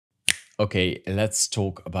Okay, let's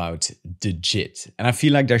talk about the JIT. And I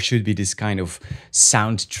feel like there should be this kind of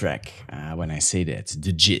soundtrack when I say that.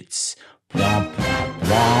 The JITs. Blah, blah,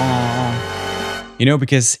 blah.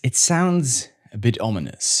 Because it sounds a bit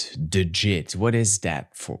ominous. The JIT. What is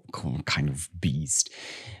that for kind of beast?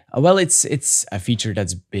 Well, it's a feature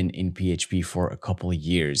that's been in PHP for a couple of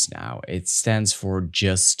years now. It stands for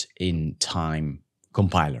Just in Time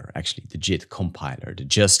Compiler, actually, the JIT compiler, the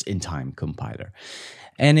Just in Time compiler.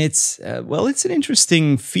 And it's an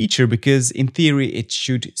interesting feature because in theory it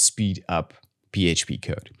should speed up PHP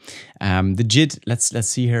code. The JIT, let's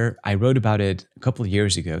see here. I wrote about it a couple of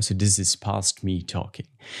years ago, so this is past me talking.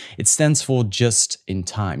 It stands for just in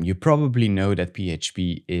time. You probably know that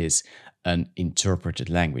PHP is an interpreted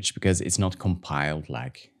language because it's not compiled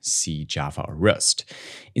like C, Java, or Rust.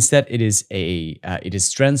 Instead, it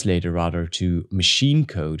is translated rather to machine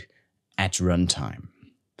code at runtime.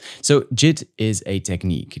 So JIT is a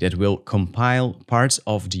technique that will compile parts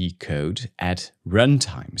of the code at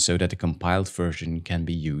runtime so that the compiled version can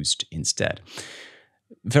be used instead.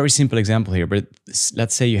 Very simple example here, but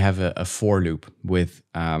let's say you have a for loop with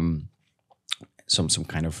some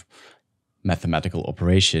kind of mathematical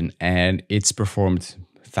operation and it's performed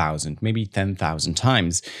 1,000, maybe 10,000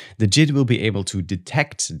 times. The JIT will be able to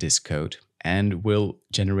detect this code and will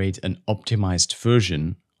generate an optimized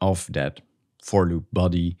version of that for loop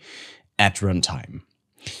body at runtime.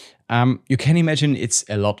 You can imagine it's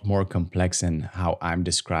a lot more complex than how I'm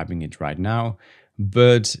describing it right now,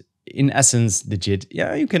 but in essence, the JIT,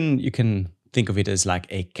 you can think of it as like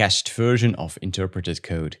a cached version of interpreted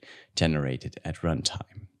code generated at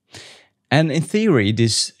runtime. And in theory,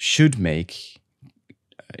 this should make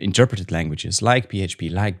interpreted languages like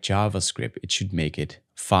PHP, like JavaScript, it should make it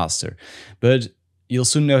faster. But you'll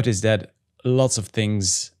soon notice that lots of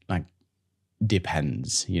things like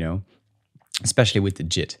depends, especially with the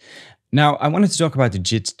JIT. Now, I wanted to talk about the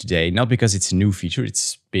JIT today, not because it's a new feature,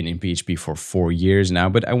 it's been in PHP for 4 years now,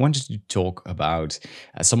 but I wanted to talk about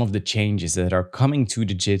some of the changes that are coming to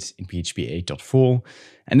the JIT in PHP 8.4.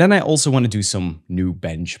 And then I also want to do some new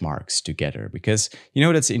benchmarks together because,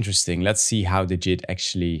 that's interesting. Let's see how the JIT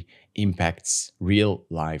actually impacts real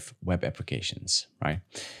life web applications, right?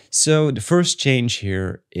 So the first change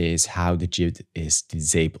here is how the JIT is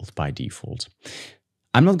disabled by default.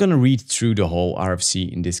 I'm not going to read through the whole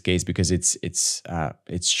RFC in this case because it's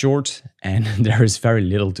short and there is very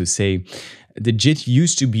little to say. The JIT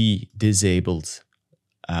used to be disabled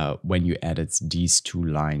when you added these 2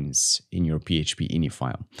 lines in your PHP ini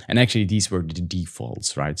file. And actually these were the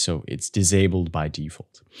defaults, right? So it's disabled by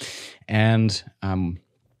default. And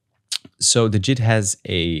so the JIT has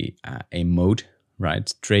a mode,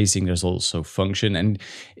 right? Tracing, there's also function, and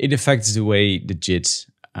it affects the way the JIT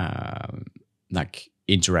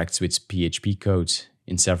interacts with PHP code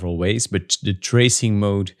in several ways, but the tracing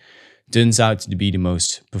mode turns out to be the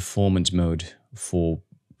most performant mode for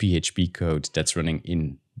PHP code that's running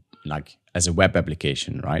in as a web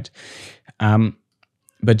application, right?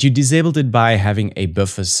 But you disabled it by having a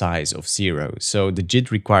buffer size of 0. So the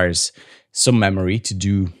JIT requires some memory to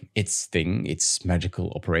do its thing, its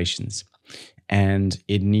magical operations. And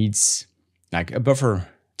it needs a buffer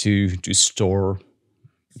to store,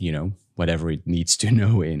 whatever it needs to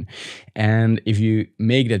know in. And if you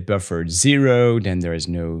make that buffer 0, then there is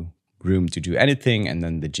no room to do anything, and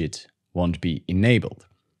then the JIT won't be enabled.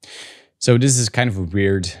 So this is kind of a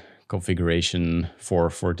weird configuration for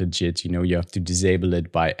the JIT. You have to disable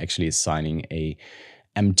it by actually assigning a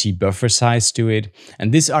empty buffer size to it.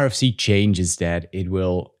 And this RFC changes that. It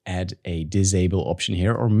will add a disable option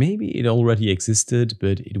here, or maybe it already existed,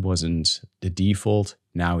 but it wasn't the default.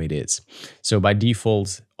 Now it is. So by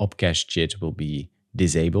default, opcache JIT will be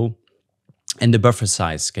disabled, and the buffer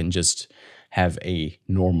size can just have a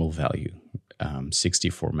normal value,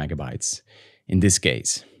 64 megabytes in this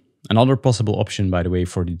case. Another possible option, by the way,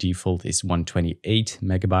 for the default is 128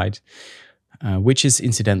 megabyte, which is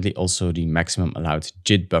incidentally also the maximum allowed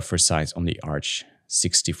JIT buffer size on the Arch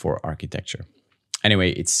 64 architecture.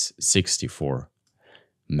 Anyway, it's 64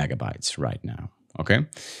 megabytes right now, okay?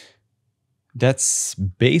 That's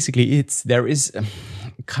basically it. There is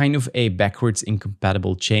kind of a backwards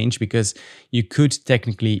incompatible change because you could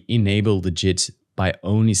technically enable the JIT by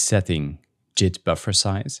only setting JIT buffer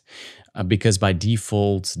size, because by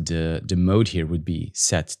default, the mode here would be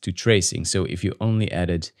set to tracing. So if you only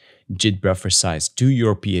added JIT buffer size to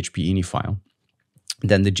your PHP ini file,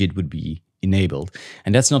 then the JIT would be enabled.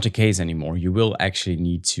 And that's not the case anymore. You will actually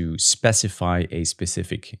need to specify a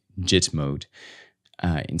specific JIT mode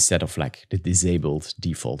instead of the disabled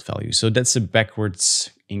default value. So that's a backwards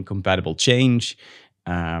incompatible change.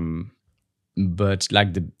 but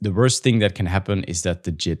like the worst thing that can happen is that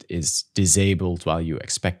the JIT is disabled while you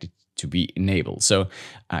expect it to be enabled. So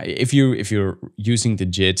if you're using the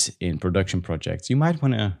JIT in production projects, you might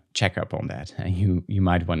want to check up on that, and you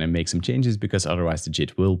might want to make some changes, because otherwise the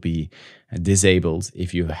JIT will be disabled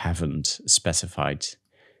if you haven't specified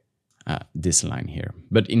this line here.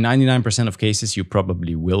 But in 99% of cases, you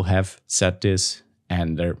probably will have set this,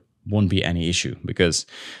 and there won't be any issue, because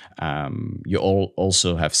you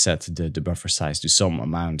also have set the buffer size to some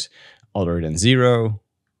amount other than 0,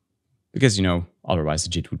 because, you know, otherwise the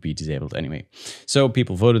JIT would be disabled anyway. So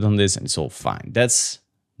people voted on this and it's all fine. That's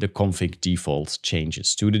the config default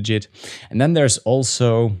changes to the JIT. And then there's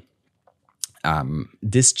also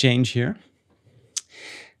this change here.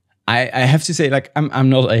 I have to say, like, I'm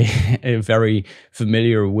not a very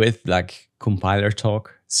familiar with like compiler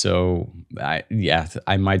talk, so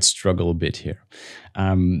I might struggle a bit here.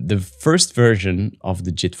 The first version of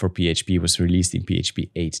the JIT for PHP was released in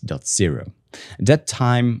PHP 8.0. At that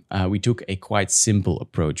time, we took a quite simple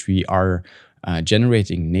approach. We are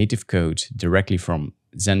generating native code directly from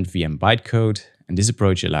ZenVM bytecode, and this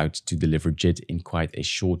approach allowed to deliver JIT in quite a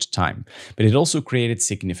short time. But it also created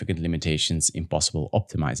significant limitations in possible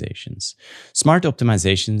optimizations. Smart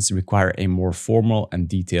optimizations require a more formal and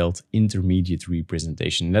detailed intermediate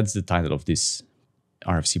representation. That's the title of this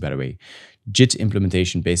RFC, by the way. JIT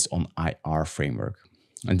implementation based on IR framework.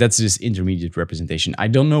 And that's this intermediate representation. I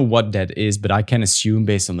don't know what that is, but I can assume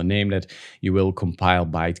based on the name that you will compile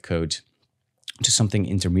bytecode to something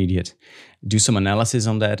intermediate, do some analysis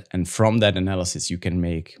on that, and from that analysis you can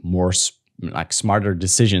make more smarter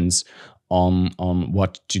decisions on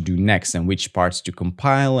what to do next, and which parts to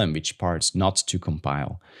compile and which parts not to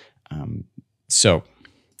compile. So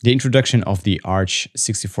the introduction of the Arch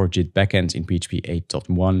 64 JIT backend in PHP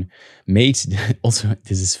 8.1 made, also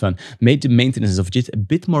this is fun, made the maintenance of JIT a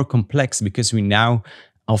bit more complex, because we now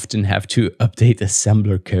often have to update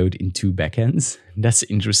assembler code in 2 backends. That's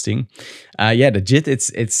interesting. The JIT,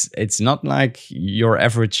 it's not like your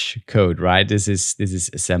average code, right? This is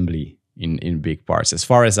assembly in big parts, as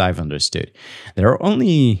far as I've understood. There are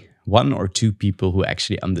only 1 or 2 people who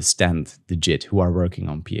actually understand the JIT who are working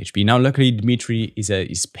on PHP. Now, luckily, Dmitry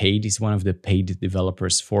is paid. He's one of the paid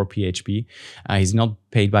developers for PHP. He's not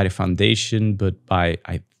paid by the foundation, but by,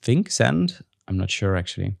 I think, Zend. I'm not sure,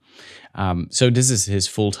 actually. So this is his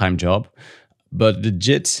full-time job. But the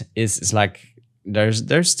JIT is like,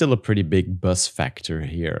 there's still a pretty big buzz factor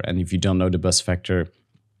here. And if you don't know the buzz factor,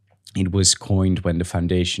 it was coined when the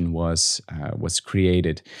foundation was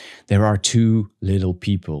created. There are too little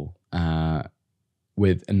people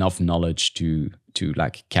with enough knowledge to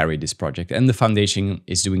like carry this project. And the foundation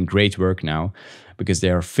is doing great work now because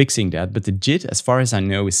they are fixing that. But the JIT, as far as I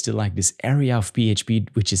know, is still like this area of PHP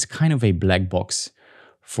which is kind of a black box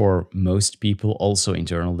for most people, also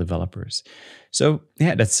internal developers. So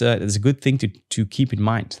yeah, that's a good thing to keep in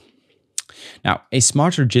mind. Now, a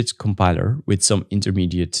smarter JIT compiler with some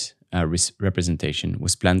intermediate representation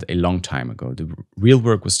was planned a long time ago. The real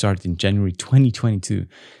work was started in January 2022.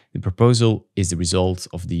 The proposal is the result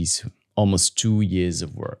of these almost 2 years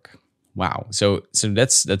of work. Wow. So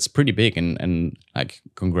that's pretty big, and like,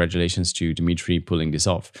 congratulations to Dmitry pulling this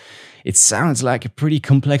off. It sounds like a pretty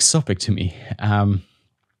complex topic to me.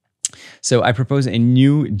 So I propose a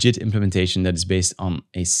new JIT implementation that is based on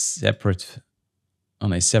a separately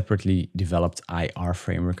developed IR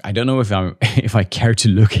framework. I don't know if I care to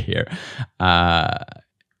look here.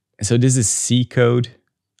 So this is C code,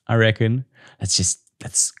 I reckon.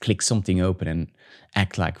 Let's click something open and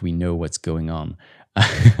act like we know what's going on.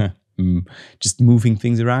 Just moving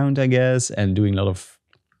things around, I guess, and doing a lot of...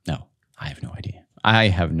 No, I have no idea. I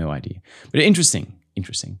have no idea. But interesting.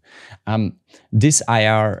 This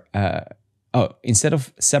IR... instead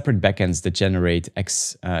of separate backends that generate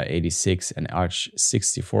x86 and Arch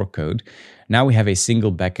 64 code, now we have a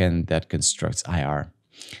single backend that constructs IR.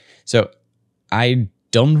 So I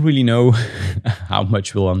don't really know how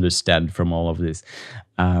much we'll understand from all of this.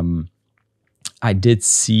 I did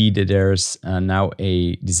see that there's now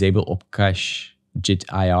a disable opcache JIT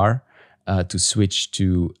IR to switch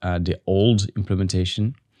to the old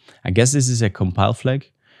implementation. I guess this is a compile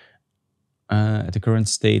flag. At the current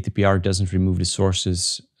state, the PR doesn't remove the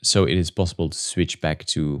sources, so it is possible to switch back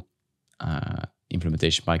to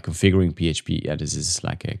implementation by configuring PHP. Yeah, this is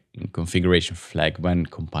like a configuration flag when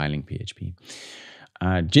compiling PHP.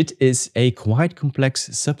 JIT is a quite complex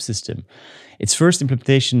subsystem. Its first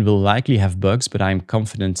implementation will likely have bugs, but I'm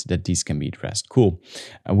confident that these can be addressed. Cool.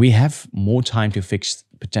 We have more time to fix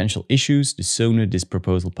potential issues the sooner this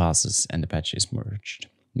proposal passes and the patch is merged.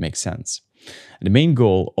 Makes sense. The main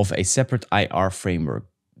goal of a separate IR framework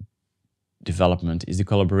development is the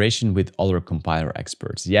collaboration with other compiler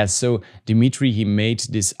experts. Yes, so Dimitri, he made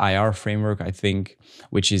this IR framework, I think,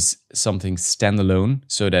 which is something standalone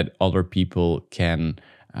so that other people can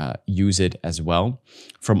use it as well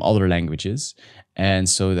from other languages, and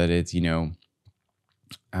so that it,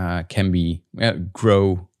 can be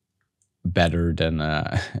grow better than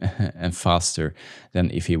and faster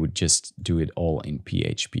than if he would just do it all in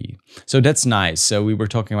PHP. So that's nice. So we were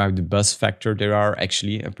talking about the buzz factor. There are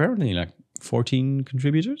actually apparently like 14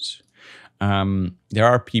 contributors. There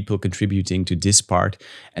are people contributing to this part,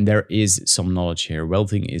 and there is some knowledge here.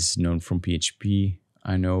 Welding is known from PHP,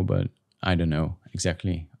 I know, but I don't know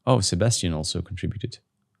exactly. Oh, Sebastian also contributed.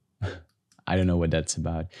 I don't know what that's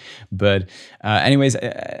about. But anyways,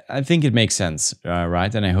 I think it makes sense,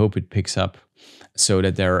 right? And I hope it picks up so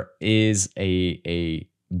that there is a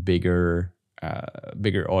bigger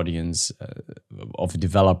audience of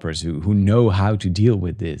developers who know how to deal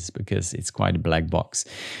with this, because it's quite a black box.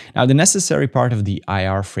 Now, the necessary part of the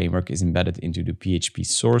IR framework is embedded into the PHP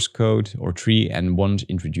source code or tree and won't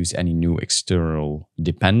introduce any new external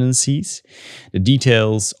dependencies. The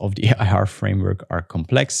details of the IR framework are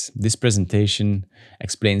complex. This presentation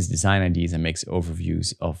explains design ideas and makes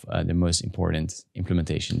overviews of the most important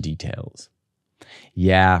implementation details.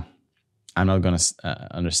 Yeah, I'm not going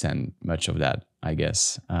to understand much of that, I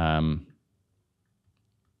guess.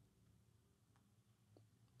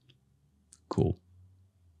 Cool.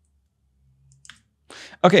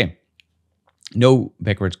 Okay. No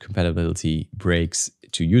backward compatibility breaks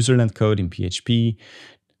to userland code in PHP.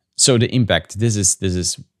 So the impact, this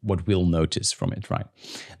is what we'll notice from it, right?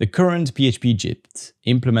 The current PHP JIT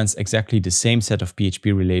implements exactly the same set of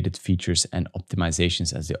PHP-related features and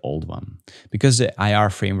optimizations as the old one. Because the IR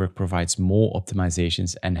framework provides more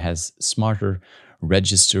optimizations and has smarter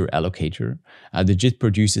register allocator, the JIT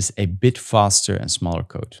produces a bit faster and smaller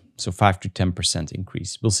code. So 5 to 10%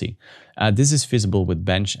 increase. We'll see. This is visible with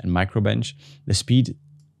bench and microbench. The speed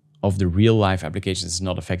of the real life applications is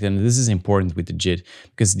not affected. And this is important with the JIT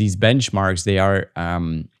because these benchmarks, they are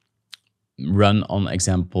run on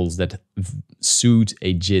examples that suit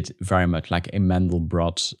a JIT very much, like a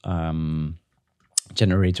Mandelbrot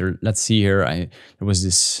generator. Let's see here. There was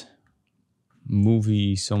this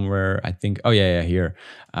movie somewhere, I think. Oh yeah, here.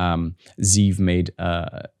 Zeev made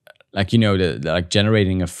like, like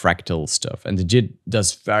generating a fractal stuff, and the JIT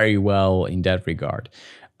does very well in that regard.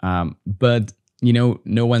 But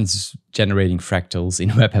no one's generating fractals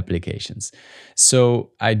in web applications. So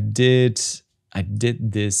I did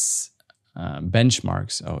this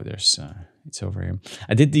benchmarks. Oh, there's it's over here.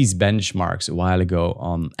 I did these benchmarks a while ago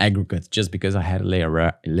on aggregate, just because I had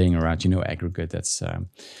a laying around. Aggregate. That's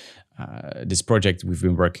this project we've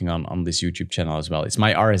been working on this YouTube channel as well. It's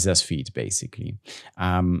my RSS feed, basically.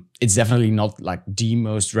 It's definitely not like the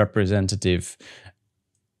most representative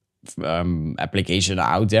application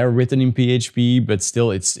out there written in PHP, but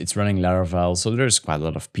still it's running Laravel, so there's quite a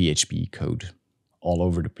lot of PHP code all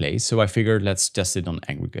over the place. So I figured let's test it on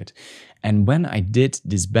aggregate. And when I did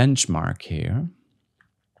this benchmark here,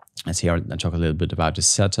 let's see, I talk a little bit about the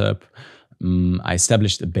setup. I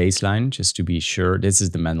established a baseline just to be sure. This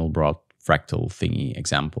is the Mandelbrot fractal thingy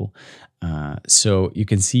example. So you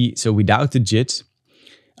can see, so without the JIT,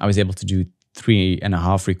 I was able to do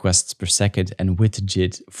 3.5 requests per second, and with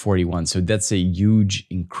JIT 41. So that's a huge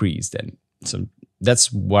increase then. So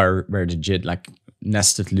that's where the JIT, like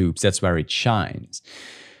nested loops, that's where it shines.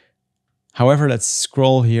 However, let's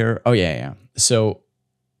scroll here. Oh yeah. So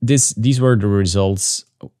these were the results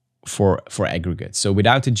for aggregate. So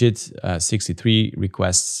without the JIT, 63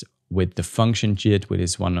 requests. With the function JIT,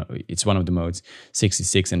 it's one of the modes,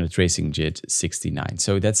 66, and the tracing JIT, 69.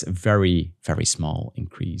 So that's a very, very small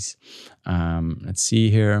increase. Let's see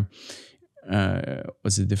here.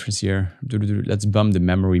 What's the difference here? Let's bump the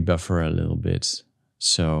memory buffer a little bit.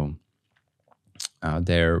 So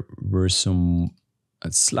there were some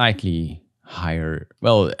slightly higher.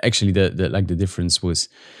 Well, actually, the difference was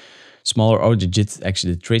smaller. Oh, the JIT,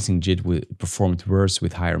 actually, the tracing JIT performed worse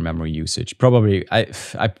with higher memory usage. Probably,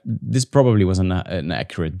 this probably was an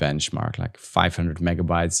accurate benchmark, like 500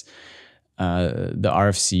 megabytes. The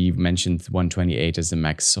RFC mentioned 128 as the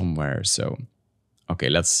max somewhere. So, okay,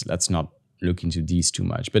 let's not look into these too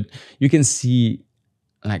much. But you can see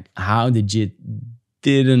like how the JIT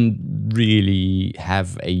didn't really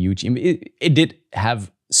have a huge impact. It did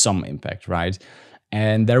have some impact, right?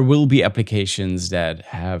 And there will be applications that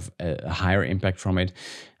have a higher impact from it.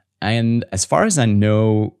 And as far as I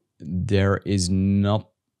know, there is not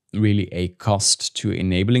really a cost to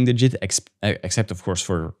enabling the JIT, except of course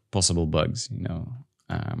for possible bugs,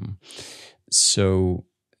 So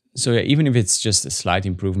So yeah, even if it's just a slight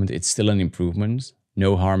improvement, it's still an improvement.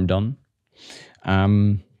 No harm done.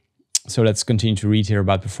 So let's continue to read here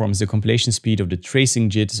about performance. The compilation speed of the tracing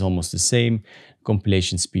JIT is almost the same.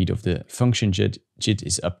 Compilation speed of the function JIT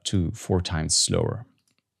is up to 4 times slower.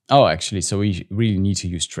 Oh, actually, so we really need to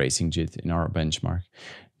use tracing JIT in our benchmark.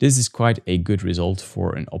 This is quite a good result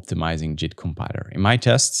for an optimizing JIT compiler. In my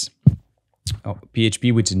tests,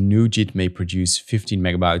 PHP with the new JIT may produce 15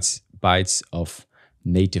 megabytes of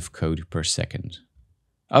native code per second.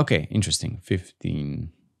 Okay, interesting.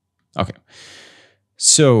 15. Okay.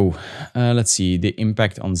 So let's see the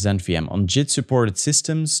impact on ZenVM. On JIT supported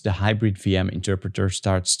systems, the hybrid VM interpreter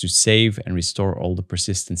starts to save and restore all the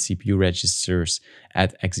persistent CPU registers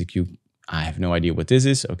at execute. I have no idea what this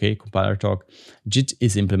is. Okay, compiler talk. JIT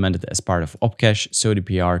is implemented as part of opcache, so the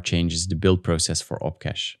PR changes the build process for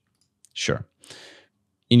opcache. Sure.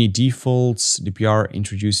 Any defaults, the PR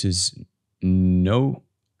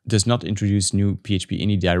does not introduce new PHP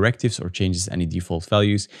any directives or changes any default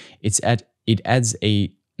values. It adds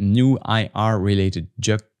a new IR-related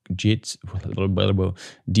JIT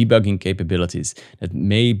debugging capabilities that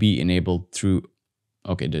may be enabled through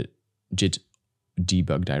the JIT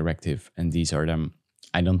debug directive, and these are them.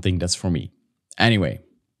 I don't think that's for me. Anyway,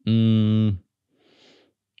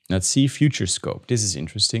 let's see future scope. This is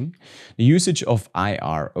interesting. The usage of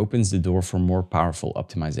IR opens the door for more powerful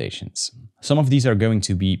optimizations. Some of these are going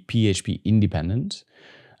to be PHP independent,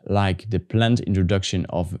 like the planned introduction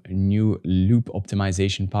of new loop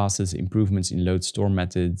optimization passes, improvements in load store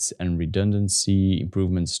methods and redundancy,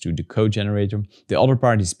 improvements to the code generator. The other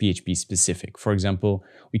part is PHP specific. For example,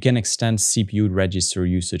 we can extend CPU register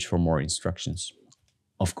usage for more instructions.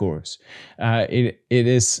 Of course. It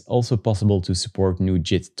is also possible to support new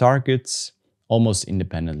JIT targets almost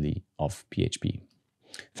independently of PHP.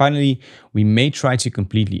 Finally, we may try to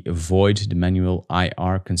completely avoid the manual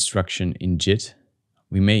IR construction in JIT.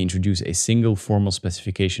 We may introduce a single formal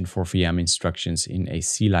specification for VM instructions in a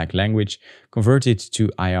C-like language, convert it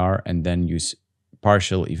to IR, and then use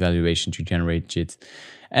partial evaluation to generate JIT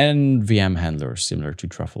and VM handlers similar to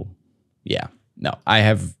Truffle. Yeah, no, I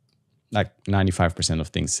have like 95% of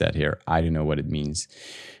things said here. I don't know what it means.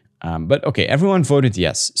 But okay, everyone voted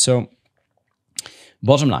yes. So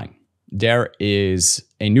bottom line, there is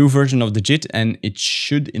a new version of the JIT, and it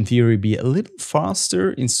should in theory be a little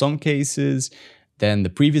faster in some cases than the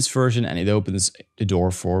previous version, and it opens the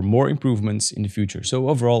door for more improvements in the future. So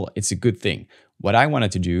overall, it's a good thing. What I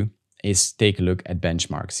wanted to do is take a look at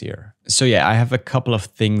benchmarks here. So yeah, I have a couple of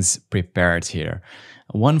things prepared here.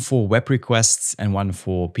 One for web requests and one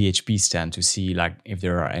for PHP stand to see like if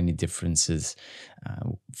there are any differences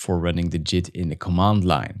for running the JIT in the command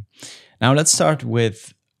line. Now let's start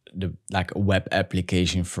with the a web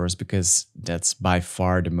application first, because that's by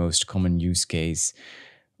far the most common use case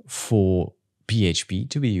for PHP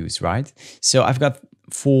to be used, right? So I've got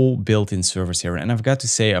 4 built-in servers here, and I've got to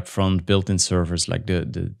say up front, built-in servers like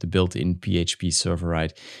the built-in PHP server,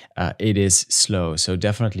 right? It is slow, so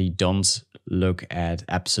definitely don't look at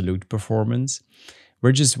absolute performance.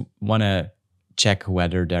 We just want to check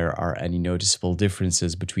whether there are any noticeable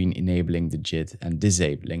differences between enabling the JIT and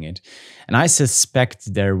disabling it. And I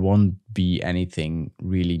suspect there won't be anything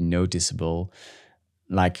really noticeable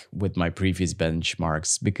like with my previous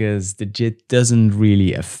benchmarks, because the JIT doesn't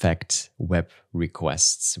really affect web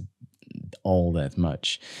requests all that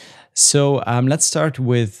much. So let's start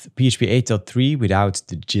with PHP 8.3 without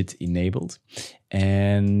the JIT enabled.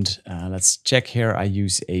 And let's check here. I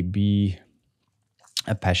use a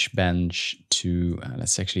Apache bench to,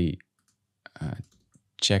 let's actually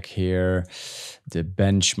check here the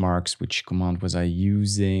benchmarks. Which command was I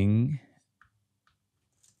using?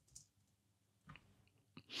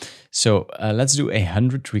 So let's do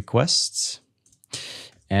 100 requests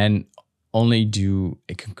and only do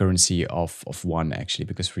a concurrency of 1 actually,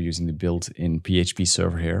 because we're using the built-in PHP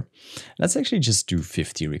server here. Let's actually just do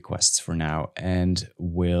 50 requests for now, and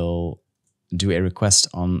we'll do a request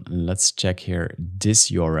on, let's check here, this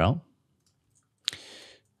URL.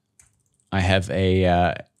 I have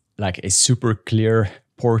a a super clear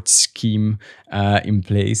port scheme in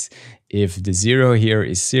place. If the 0 here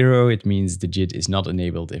is 0, it means the JIT is not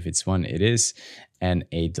enabled. If it's 1, it is. And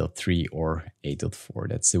 8.3 or 8.4.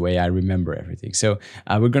 That's the way I remember everything. So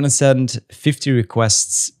we're going to send 50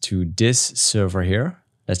 requests to this server here.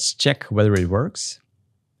 Let's check whether it works.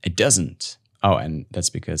 It doesn't. Oh, and that's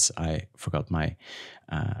because I forgot my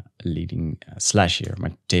leading slash here,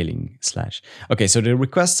 my tailing slash. Okay, so the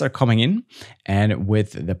requests are coming in, and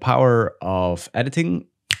with the power of editing,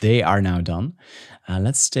 they are now done.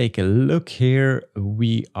 Let's take a look here.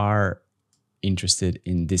 We are interested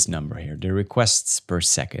in this number here, the requests per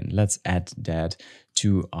second. Let's add that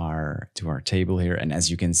to our table here. And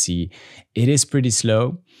as you can see, it is pretty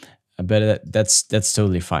slow, but that's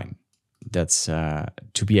totally fine. That's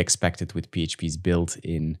to be expected with PHP's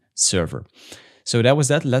built-in server. So that was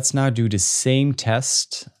that. Let's now do the same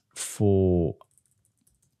test for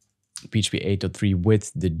PHP 8.3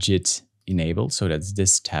 with the JIT enabled. So that's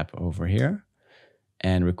this tab over here.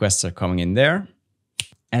 And requests are coming in there.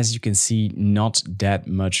 As you can see, not that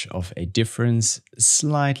much of a difference,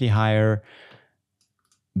 slightly higher,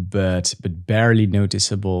 but barely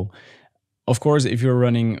noticeable. Of course, if you're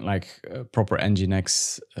running like a proper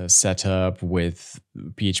Nginx setup with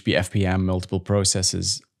PHP FPM, multiple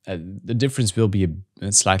processes, the difference will be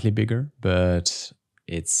slightly bigger, but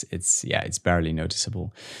it's barely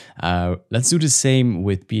noticeable. Let's do the same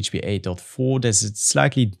with PHP 8.4. There's a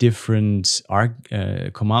slightly different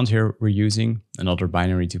command here we're using, another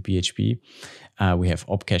binary to PHP. We have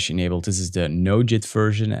opcache enabled. This is the no JIT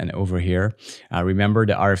version, and over here, remember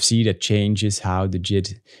the RFC that changes how the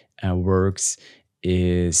JIT works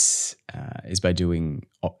is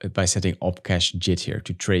by setting opcache JIT here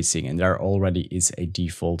to tracing, and there already is a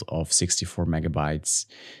default of 64 megabytes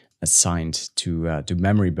assigned to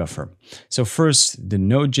memory buffer. So first, the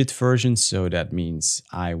no JIT version. So that means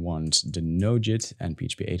I want the no JIT and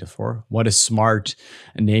PHP 8.4. What a smart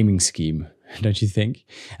naming scheme, don't you think?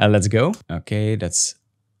 Let's go. Okay, that's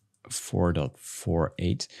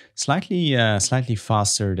 4.48. Slightly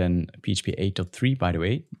faster than PHP 8.3, by the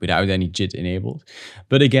way, without any JIT enabled.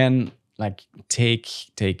 But again, like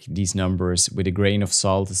take these numbers with a grain of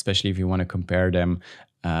salt, especially if you want to compare them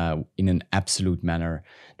in an absolute manner.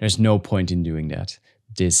 There's no point in doing that.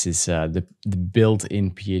 This is the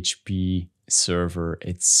built-in PHP server.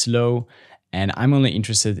 It's slow, and I'm only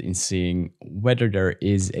interested in seeing whether there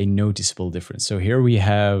is a noticeable difference. So here we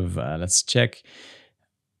have, let's check,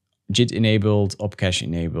 JIT enabled, opcache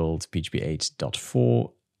enabled, PHP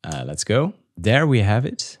 8.4. Let's go. There we have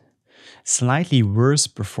it. Slightly worse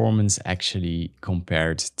performance actually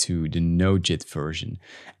compared to the no JIT version.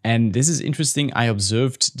 And this is interesting. I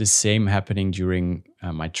observed the same happening during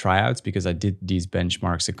my tryouts because I did these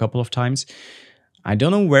benchmarks a couple of times. I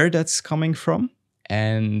don't know where that's coming from,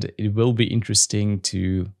 and it will be interesting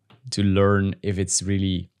to learn if it's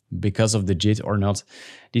really because of the JIT or not.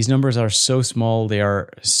 These numbers are so small, they are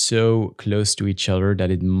so close to each other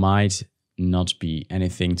that it might not be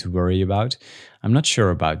anything to worry about. I'm not sure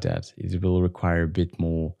about that. It will require a bit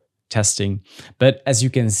more testing. But as you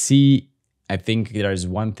can see, I think there's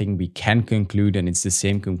one thing we can conclude, and it's the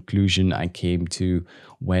same conclusion I came to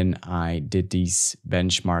when I did these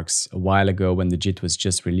benchmarks a while ago when the JIT was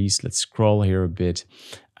just released. Let's scroll here a bit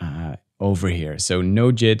over here. So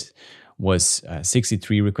no JIT was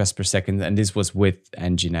 63 requests per second, and this was with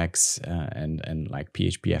Nginx and like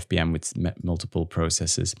PHP FPM with multiple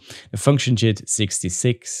processes. The function JIT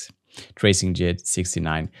 66, tracing JIT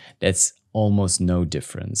 69. That's almost no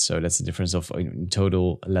difference. So that's a difference of in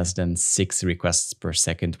total less than 6 requests per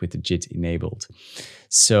second with the JIT enabled.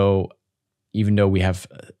 So even though we have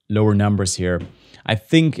lower numbers here, I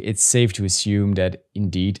think it's safe to assume that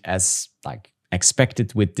indeed, as like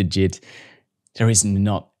expected with the JIT, there is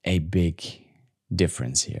not a big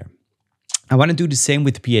difference here. I want to do the same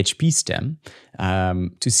with PHP stem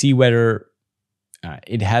to see whether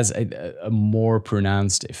it has a more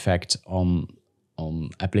pronounced effect on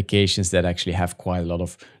applications that actually have quite a lot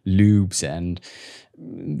of loops and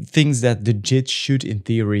things that the JIT should in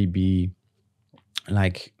theory be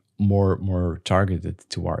like more targeted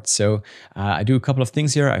towards. So I do a couple of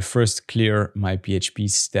things here. I first clear my PHP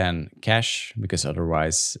stan cache because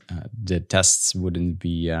otherwise the tests wouldn't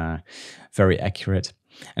be very accurate.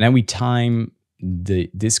 And then we time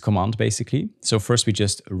this command basically. So first we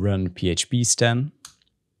just run PHP stan,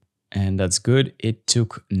 and that's good. It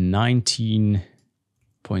took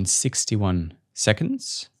 19.61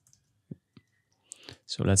 seconds.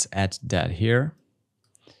 So let's add that here.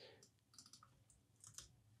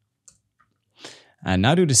 And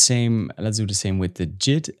now do the same. Let's do the same with the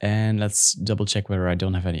JIT, and let's double check whether I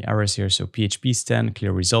don't have any errors here. So PHP stan,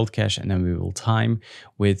 clear result cache, and then we will time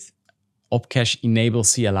with opcache enable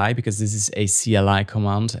CLI because this is a CLI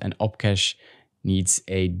command, and opcache needs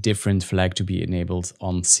a different flag to be enabled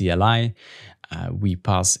on CLI. We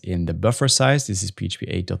pass in the buffer size. This is PHP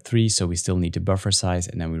 8.3, so we still need the buffer size,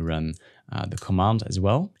 and then we run the command as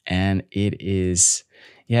well. And it is,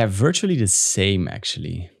 virtually the same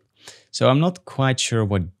actually. So I'm not quite sure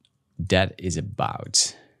what that is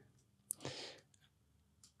about.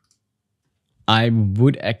 I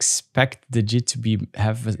would expect the JIT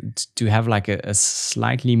to have like a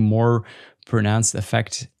slightly more pronounced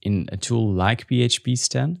effect in a tool like PHP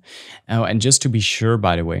stan. And just to be sure,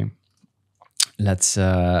 by the way, let's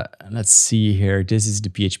see here. This is the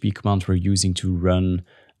PHP command we're using to run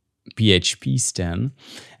PHP stan,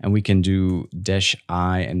 and we can do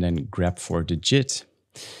 -I and then grep for the JIT.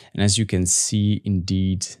 And as you can see,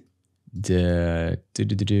 indeed, the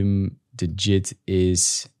JIT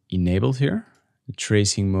is enabled here. The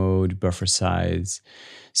tracing mode, buffer size.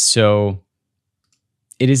 So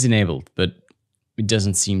it is enabled, but it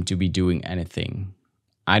doesn't seem to be doing anything.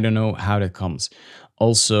 I don't know how that comes.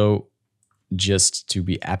 Also, just to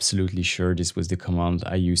be absolutely sure, this was the command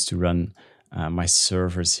I used to run my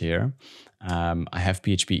servers here. I have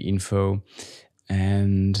PHP info,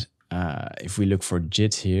 and if we look for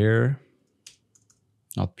JIT here,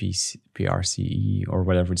 not PRCE or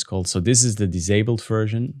whatever it's called. So this is the disabled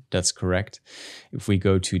version. That's correct. If we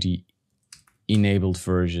go to the enabled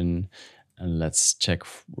version, and let's check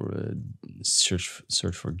for,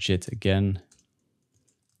 search for JIT again.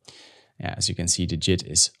 Yeah, as you can see, the JIT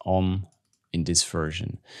is on in this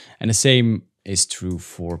version. And the same is true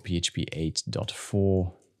for PHP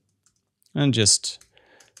 8.4. And just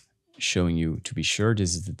showing you to be sure,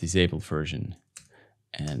 this is the disabled version.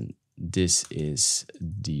 And this is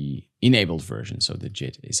the enabled version, so the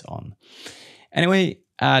JIT is on. Anyway,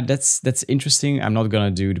 that's interesting. I'm not gonna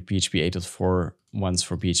do the PHP 8.4 ones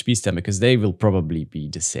for PHP stan because they will probably be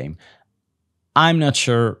the same. I'm not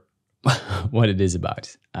sure what it is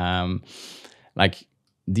about. Like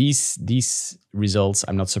these results,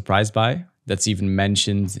 I'm not surprised by. That's even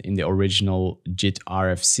mentioned in the original JIT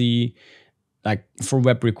RFC. Like for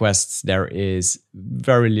web requests, there is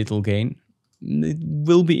very little gain. It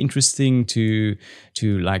will be interesting to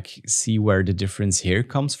like see where the difference here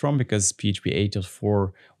comes from, because PHP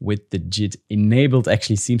 8.4 with the JIT enabled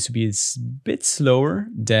actually seems to be a bit slower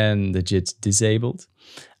than the JIT disabled.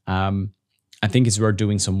 I think it's worth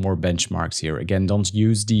doing some more benchmarks here. Again, don't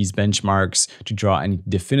use these benchmarks to draw any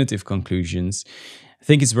definitive conclusions. I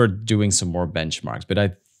think it's worth doing some more benchmarks, but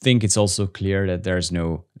I think it's also clear that there's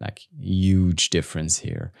no like huge difference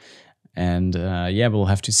here. And yeah, we'll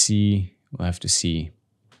have to see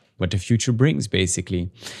what the future brings,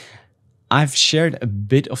 basically. I've shared a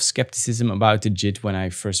bit of skepticism about the JIT when I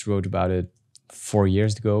first wrote about it 4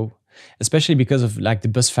 years ago, especially because of like the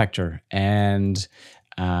bus factor. And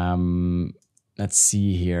let's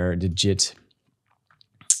see here, the JIT.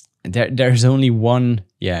 There's only one,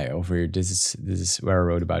 yeah, over here. This is where I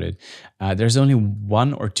wrote about it. There's only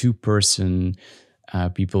 1 or 2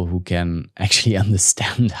 people who can actually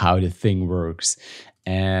understand how the thing works.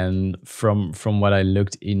 And from what I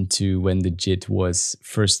looked into when the JIT was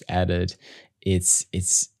first added, it's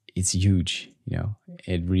huge. You know,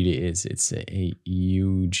 it really is. It's a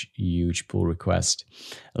huge pull request,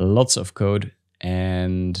 lots of code,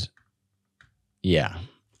 and yeah,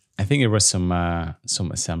 I think there was some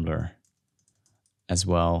assembler as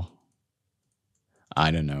well. I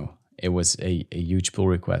don't know. It was a huge pull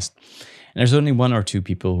request. And there's only 1 or 2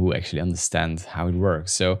 people who actually understand how it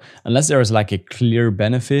works. So unless there is like a clear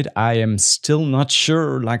benefit, I am still not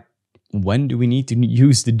sure like when do we need to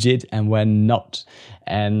use the JIT and when not.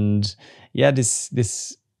 And yeah,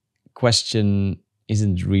 this question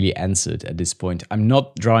isn't really answered at this point. I'm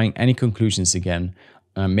not drawing any conclusions again.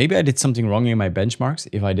 Maybe I did something wrong in my benchmarks.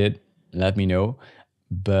 If I did, let me know.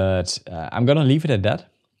 But I'm gonna leave it at that.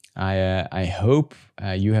 I hope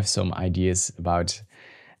you have some ideas about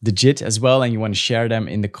the JIT as well, and you want to share them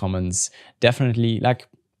in the comments. Definitely like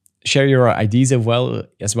share your ideas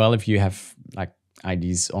as well if you have like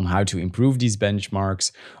ideas on how to improve these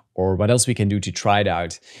benchmarks or what else we can do to try it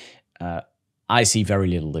out. I see very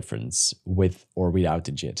little difference with or without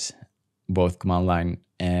the JIT, both command line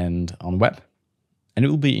and on web. And it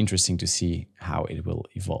will be interesting to see how it will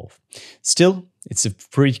evolve. Still, it's a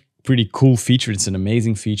pretty cool feature. It's an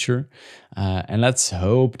amazing feature. And let's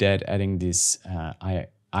hope that adding this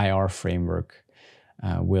IR framework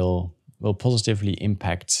will positively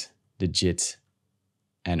impact the JIT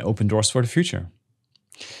and open doors for the future.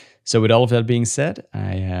 So with all of that being said,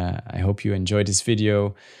 I hope you enjoyed this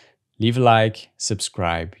video. Leave a like,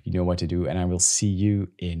 subscribe, you know what to do, and I will see you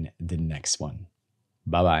in the next one.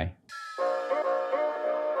 Bye-bye.